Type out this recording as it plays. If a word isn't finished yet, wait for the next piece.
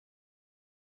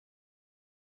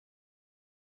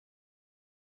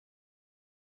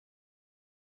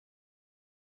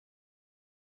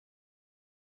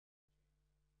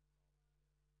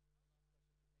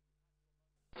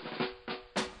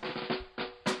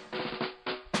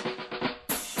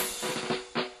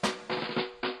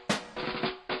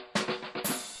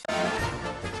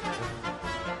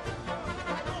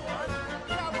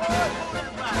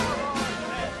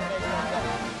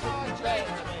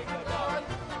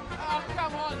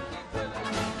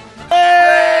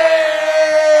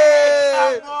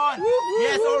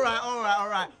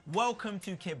welcome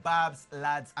to Kebabs,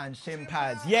 Lads and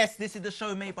Shinpads. Yes, this is the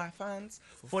show made by fans,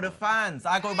 for the fans.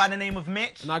 I go by the name of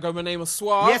Mitch. And I go by the name of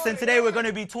Suave. Yes, and today we're going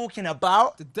to be talking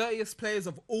about... the dirtiest players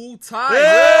of all time.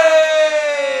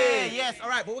 Hey! Yes, all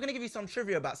right, but we're going to give you some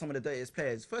trivia about some of the dirtiest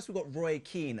players. First, we've got Roy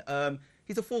Keane.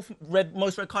 He's the fourth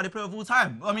most red-carded player of all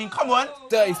time. I mean, come on.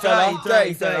 Dirty fella.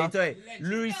 Dirty.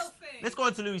 Let's go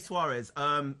on to Luis Suarez.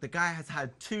 The guy has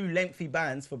had 2 lengthy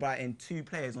bans for biting 2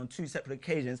 players on 2 separate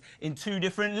occasions in 2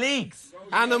 different leagues.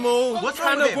 Animal,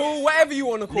 cannibal, whatever you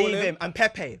want to call him. And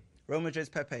Pepe, Real Madrid's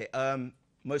Pepe,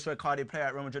 most red-carded player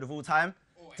at Real Madrid of all time.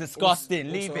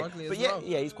 Disgusting. Leave it. But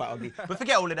yeah, he's quite ugly. But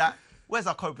forget all of that. Where's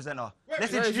our co-presenter?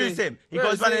 Let's introduce him. He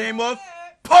goes by the name of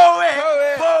Poet.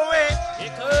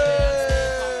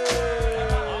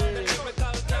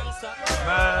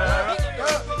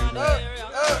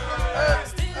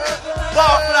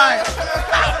 Barfly.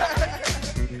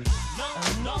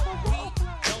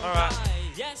 Alright.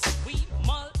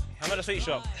 I'm at the sweet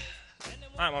shop.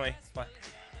 Alright, mommy. Bye.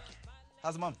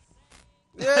 How's the mum?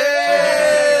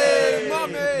 Yay!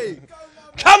 Mummy!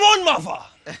 Come on, mother!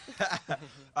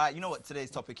 Alright, you know what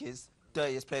today's topic is?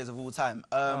 Dirtiest players of all time.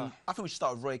 I think we should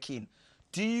start with Roy Keane.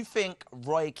 Do you think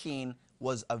Roy Keane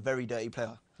was a very dirty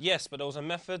player? Yes, but there was a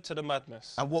method to the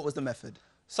madness. And what was the method?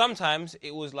 Sometimes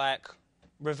it was like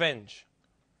revenge.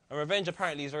 And revenge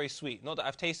apparently is very sweet. Not that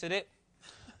I've tasted it,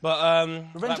 but...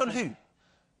 Revenge on who?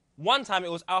 One time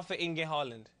it was Alpha Inge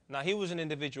Haaland. Now, he was an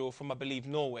individual from, I believe,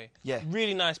 Norway. Yeah.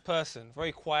 Really nice person.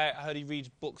 Very quiet. I heard he reads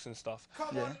books and stuff.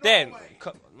 Yeah. Then, I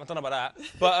don't know about that,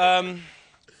 but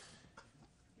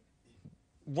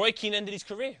Roy Keane ended his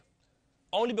career.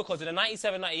 Only because in the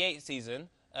 97-98 season,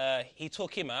 he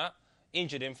took him out,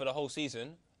 injured him for the whole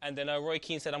season, and then Roy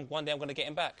Keane said, one day I'm going to get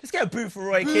him back. Let's get a boo for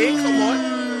Roy Keane, come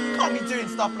on. Can't be doing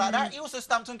stuff like that. He also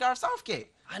stamped on Gareth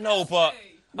Southgate. I know, but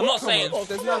I'm not saying... Oh,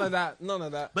 there's none of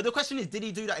that. But the question is, did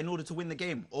he do that in order to win the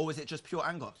game, or was it just pure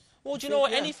anger? Well, do you know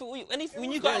what? Anything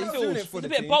when you got on the field, it's a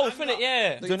bit of both, isn't it?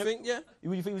 Yeah. Do you think, yeah? You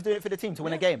think he was doing it for the team to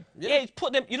win a game? Yeah,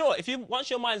 put them... You know what? Once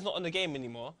your mind's not on the game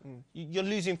anymore, you're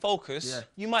losing focus,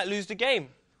 you might lose the game.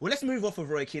 Well, let's move off of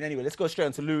Roy Keane anyway. Let's go straight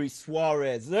on to Luis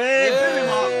Suarez. Hey, boo him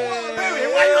up. Boo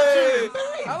him. Why not boo him? Boo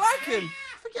him. I like him.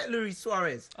 Forget Luis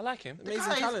Suarez. I like him. The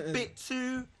guy's bit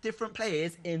 2 different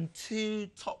players in 2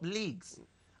 top leagues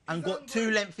and got 2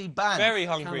 lengthy bans. Very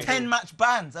hungry. 10-match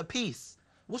bans apiece.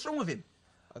 What's wrong with him?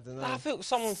 I don't know. I feel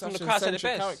someone from the Such crowd an said it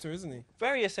eccentric best. character, isn't he?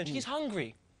 Very essential. He's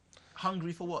hungry.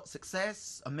 Hungry for what?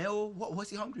 Success? A meal? What's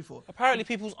he hungry for? Apparently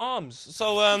people's arms.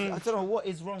 So, I don't know what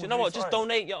is wrong with do you know what? Luis Just Suarez.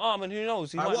 donate your arm and who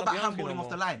knows? He might What not about be hungry handballing no off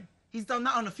the more. line? He's done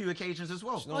that on a few occasions as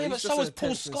well. No, Oh, yeah, but he's so just has a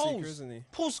Paul attention seeker, Scholes. isn't he?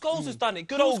 Paul Scholes has done it.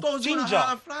 Good Paul old Scholes ginger. doesn't know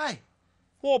how to fly.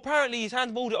 Well, apparently he's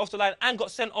handballed it off the line and got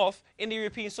sent off in the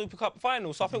European Super Cup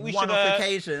final. So I think we should... One-off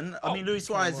occasion. I mean, Luis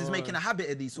Suarez is making a habit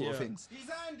of these sort of things. He's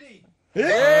Andy.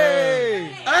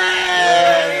 Hey!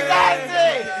 Hey! He's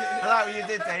Andy! I like what you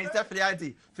did there. He's definitely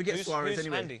Andy. Forget Suarez who's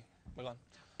anyway. Andy? We're gone.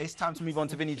 It's time to move on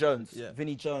to Vinnie Jones. Yeah.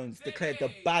 Vinnie Jones declared the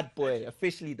bad boy,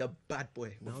 officially the bad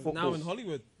boy of football. Now in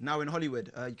Hollywood. Now in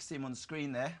Hollywood. You can see him on the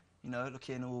screen there. You know,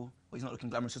 looking all... Well, he's not looking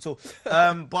glamorous at all.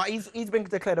 But he's been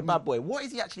declared a bad boy. What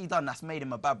has he actually done that's made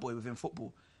him a bad boy within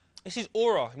football? It's his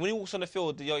aura. When he walks on the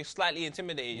field, you're slightly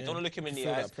intimidated. You don't want to look him in the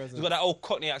feel that eyes. presence. He's got that old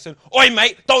Cockney accent. Oi,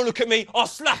 mate, don't look at me. I'll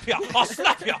slap you. I'll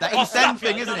slap you. That I'll East slap End you.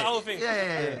 thing, isn't That it? whole thing.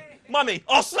 Yeah. Mummy,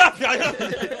 I'll slap you.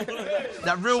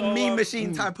 That real mean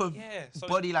machine type of so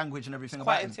body language and everything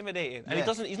quite about him. intimidating. And Yeah.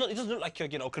 he doesn't look like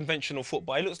a conventional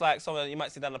football. He looks like someone that you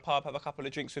might sit down the pub, have a couple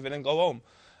of drinks with and then go home.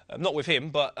 Not with him,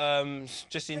 but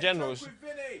just in general.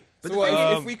 But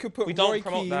if we could put we don't Roy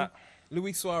promote Keane, that.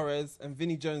 Luis Suarez and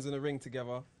Vinnie Jones in a ring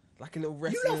together, like a little You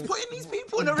wrestling... love putting these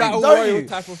people in the ring, battle don't royal you?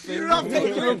 type of thing. You love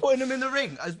taking them and putting them in the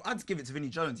ring. I'd give it to Vinnie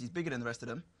Jones. He's bigger than the rest of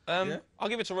them. I'll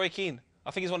give it to Roy Keane. I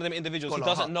think he's one of them individuals who Got a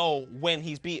doesn't heart. know when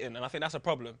he's beaten, and I think that's a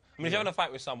problem. I mean, if you're having a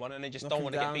fight with someone and they just don't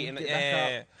want to get down, beaten, get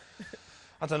yeah. back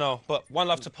I don't know, but one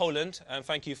love to Poland, and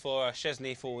thank you for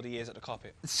Szczesny for all the years at the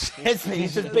carpet. Szczesny,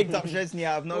 he's just bigged up Szczesny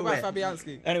out of What nowhere. about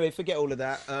Fabianski? Anyway, forget all of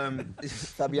that.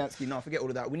 Fabianski, no, forget all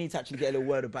of that. We need to actually get a little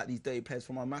word about these dirty players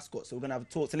from our mascot, so we're going to have a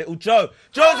talk to little Joe.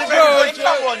 Joe's everybody,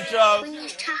 come on, Joe. When you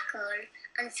tackle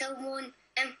and someone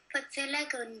puts their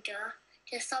leg under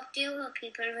to stop the other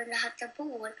people when they have the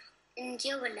ball in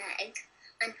the other leg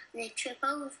and they trip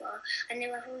over and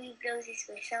the referee blows his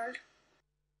whistle.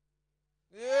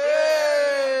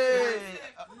 Yay!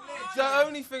 The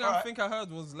only thing I think I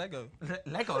heard was Lego.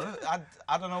 Lego?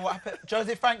 I don't know what happened.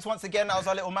 Joseph Franks, once again, that was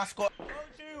our little mascot. Don't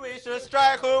you wish a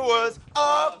striker was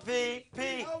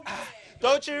RVP?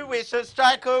 Don't you wish a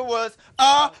striker was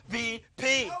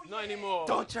RVP? Not anymore.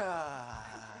 Don't ya?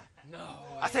 No.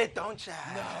 I said don't ya?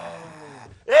 No.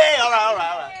 Hey, all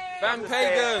right. Van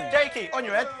Pagan. Jakey, on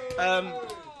your head.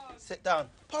 Sit down.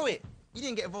 Poet, you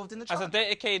didn't get involved in the As chant.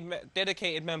 a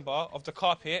dedicated member of the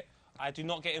carpet, I do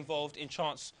not get involved in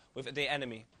chants with the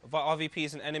enemy. RVP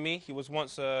is an enemy. He was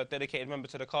once a dedicated member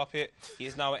to the carpet. He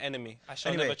is now an enemy. I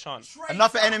shall never chant.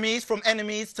 Enough of enemies. From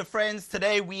enemies to friends.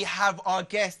 Today we have our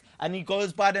guest, and he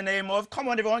goes by the name of. Come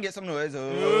on, everyone, get some noise.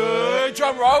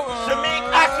 Drum roll.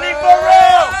 Shamik Ashley for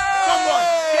real. Come on,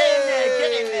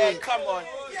 get in there. Come on.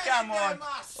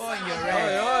 On your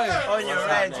head. On your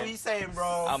head. What are you saying,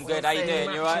 bro? I'm good. How you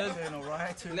doing? You alright? Doing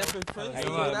alright. Leopard print. How you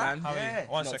doing, man? Yeah.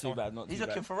 One Not second. too bad. Not too He's bad.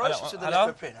 looking ferocious with the Hello?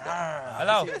 leopard print.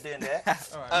 Hello? See what you're doing there.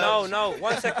 No.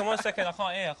 1 second. I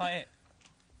can't hear.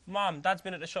 Mum, Dad's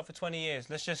been at the shop for 20 years.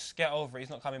 Let's just get over it. He's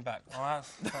not coming back. All right?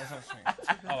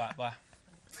 All right, bye.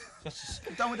 Just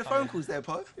You done with the phone calls there,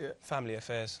 Pov? Yeah. family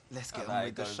affairs. Let's get How on it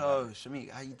with the goes, show. Shamik,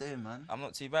 how you doing, man? I'm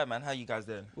not too bad, man. How you guys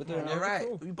doing? We're doing alright.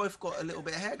 We both got a little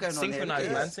bit of hair going on here. Synchronised,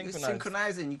 Look at man, this. synchronised. We're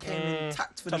synchronising. You came in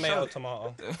tact for the Tomato. show.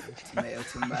 Tomato.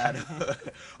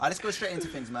 Alright, let's go straight into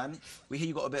things, man. We hear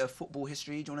you got a bit of football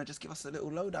history. Do you want to just give us a little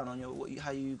lowdown on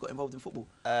how you got involved in football?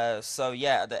 So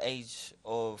yeah, at the age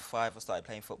of 5, I started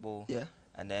playing football. Yeah.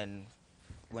 And then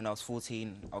when I was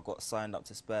 14, I got signed up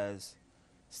to Spurs.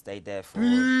 Stayed there for.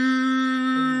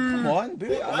 Come on,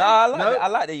 boo. I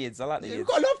like the Yids. I like the You've Yids.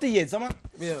 got to love the Yids, man.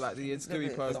 Yeah, like the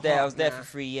Stewie post. I was there for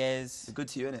 3 years. It's good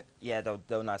to you, innit? Yeah, they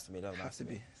were nice to me. They were nice Has to to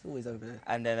me. be. It's always over there.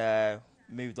 And then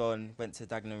moved on, went to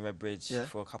Dagenham Redbridge Yeah.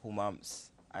 for a couple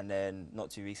months, and then not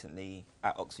too recently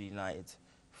at Oxford United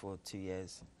for 2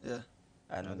 years. Yeah.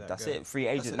 And that that's good. it. Free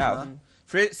agent That's it, now. man.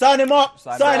 Sign him up!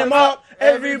 Sign him up!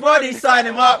 Everybody sign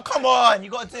him up! Come on, you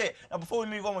got to do it. Now, before we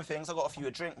move on with things, I got a few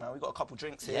a drink, man. We got a couple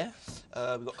drinks here.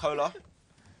 We got cola,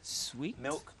 Sweet.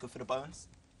 milk, good for the bones.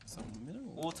 Some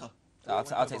water.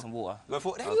 I'll take some water. Go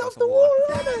for it. They I'll love take the some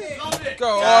water.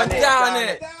 Go on, down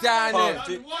it.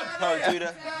 Do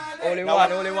the. All in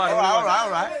one. All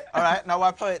right. Now,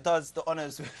 while Poet does the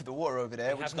honours with the water over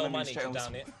there, we're Have just no going to move money straight to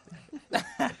on.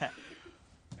 down it.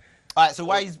 All right, so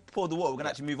while he's poured the water, we're going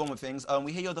to actually move on with things.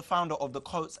 We hear you're the founder of the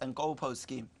Coats and Goalpost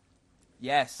scheme.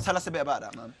 Yes. Tell us a bit about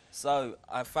that, man. So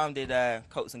I founded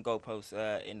Coats and Goalposts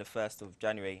in the 1st of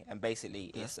January, and basically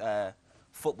it's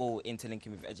football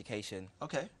interlinking with education.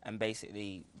 Okay. And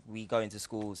basically we go into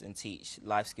schools and teach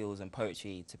life skills and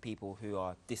poetry to people who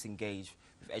are disengaged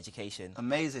with education.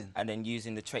 Amazing. And then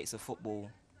using the traits of football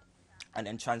and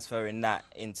then transferring that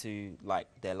into like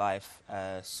their life,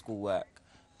 schoolwork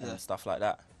and stuff like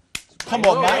that. Come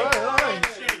on, man.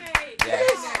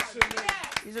 Yes.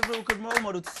 He's a real good role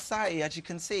model to society, as you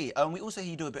can see. We also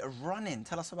hear you do a bit of running.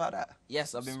 Tell us about that.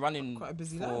 Yes, I've been running Quite a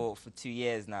busy for 2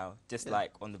 years now, just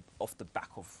like off the back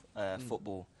of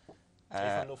football. Are you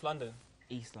from North London?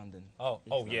 East London. Oh,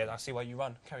 yeah, I see why you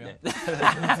run. Carry on.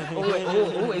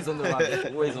 always on the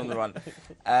run. Always on the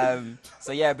run.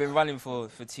 So yeah, I've been running for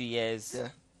 2 years. Yeah.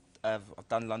 I've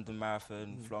done London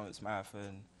Marathon, Florence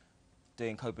Marathon,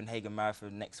 doing Copenhagen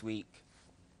Marathon next week.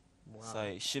 Wow. So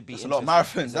it should be That's a lot of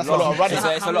interesting. marathons. That's a lot of running.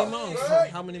 It's a lot.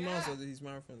 How many miles are these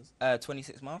marathons?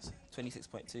 26 miles,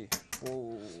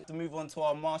 26.2. To move on to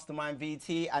our mastermind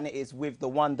VT, and it is with the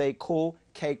one they call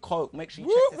Koke. Make sure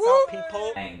you check this out,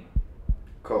 people. Name,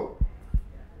 Coke.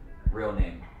 real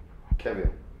name,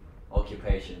 Kevin.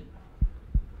 occupation,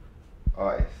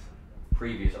 Artist.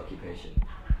 previous occupation.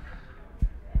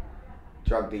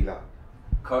 Drug dealer.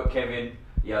 Kevin,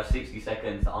 you have 60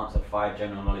 seconds to answer 5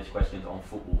 general knowledge questions on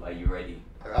football. Are you ready?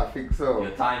 I think so.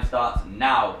 Your time starts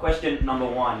now. Question number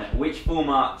 1. Which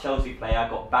former Chelsea player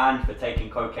got banned for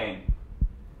taking cocaine?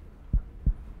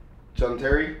 John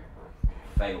Terry.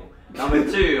 Fail.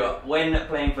 Number 2. When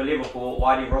playing for Liverpool,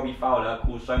 why did Robbie Fowler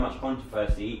cause so much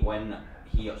controversy when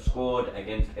he scored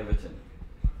against Everton?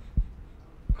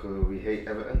 Because we hate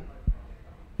Everton.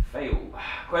 Fail.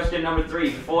 Question number 3.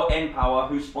 Before N Power,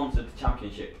 who sponsored the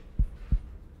championship?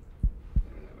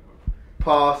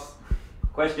 Pass.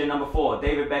 Question number 4.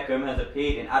 David Beckham has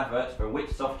appeared in adverts for which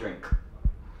soft drink?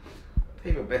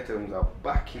 David Beckham's a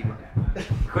backy man.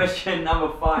 Question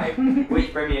number 5.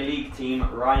 Which Premier League team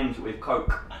rhymes with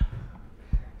Coke?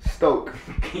 Stoke.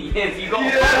 Yes, you got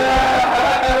it.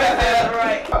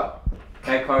 Right.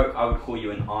 Okay, Coke, I would call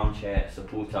you an armchair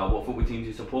supporter. What football team do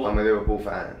you support? I'm a Liverpool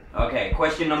fan. Okay,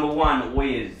 question number 1.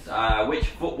 Wiz. Which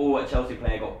football Chelsea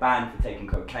player got banned for taking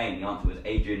cocaine? The answer was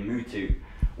Adrian Mutu.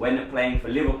 When playing for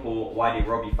Liverpool, why did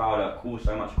Robbie Fowler cause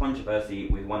so much controversy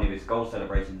with one of his goal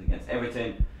celebrations against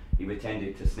Everton? He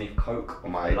pretended to sniff Coke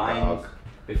off the lines.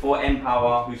 Before N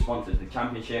Power, who sponsors the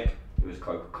championship? It was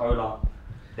Coca-Cola.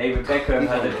 David Beckham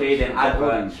has appeared in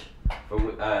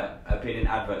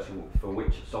adverts for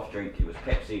which soft drink? It was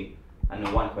Pepsi. And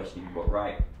the one question you got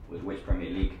right was which Premier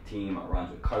League team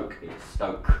runs with Coke? It's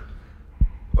Stoke.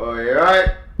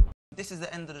 Alright. This is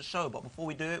the end of the show, but before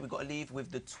we do it, we've got to leave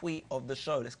with the tweet of the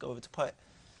show. Let's go over to Poet.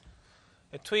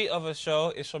 The tweet of the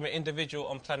show is from an individual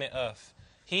on planet Earth.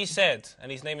 He said, and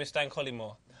his name is Stan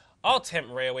Collymore, I'll tempt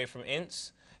Ray away from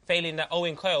Ince, failing that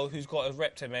Owen Coyle who's got a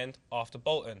rep to mend after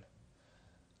Bolton.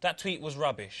 That tweet was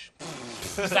rubbish.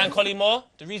 Stan Collymore,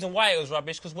 the reason why it was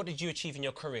rubbish, because what did you achieve in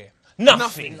your career?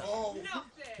 Nothing.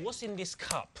 What's in this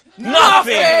cup?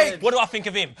 Nothing. What do I think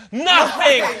of him?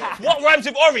 Nothing. What rhymes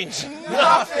with orange?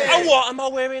 Nothing. And what am I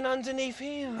wearing underneath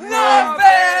here? Nothing.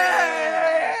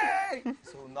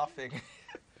 It's all nothing.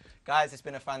 Guys, it's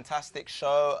been a fantastic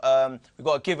show. We've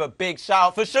got to give a big shout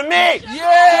out for Shamik.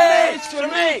 Yes,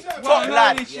 Shamik. Top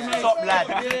lad. Top lad.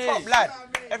 Top lad.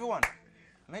 Everyone,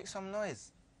 make some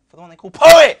noise for the one they call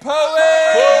Poet.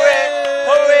 Poet.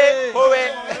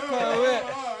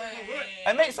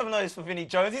 And make some noise for Vinnie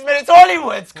Jones. He's made it to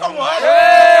Hollywood. Come on.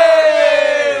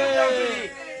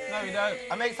 No, we don't.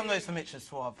 And make some noise for Mitch and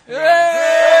Suave.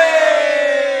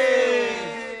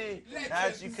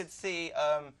 As you could see,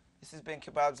 this has been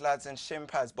Kebabs Lads and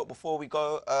Shinpads. But before we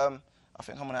go, I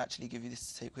think I'm going to actually give you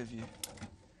this to take with you.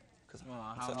 Because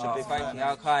I'm such a big fan.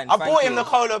 How kind. I bought him the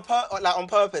cola on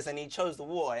purpose, and he chose the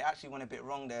water. It actually went a bit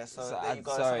wrong there, so there you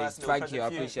go. Sorry, nice thank you, I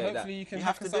appreciate that. Hopefully you can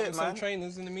have to do it, man. some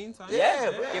trainers in the meantime.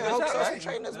 Yeah, give us some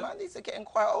trainers, man. These are getting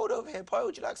quite old over here. Poe,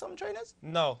 would you like some trainers?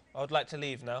 No, I would like to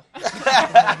leave now.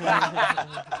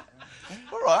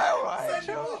 All right.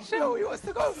 Chill. He wants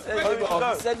to go.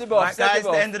 Send him off. Right, guys,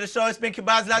 the end of the show. It's been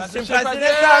Kebabs Lads and Shinpads.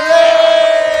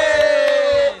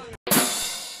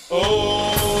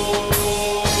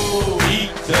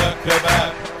 Eat a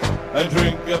kebab and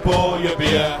drink up all your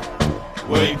beer.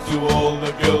 Wave to all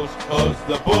the girls, cause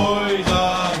the boys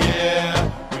are here.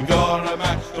 We got a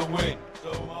match to win,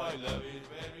 so my love is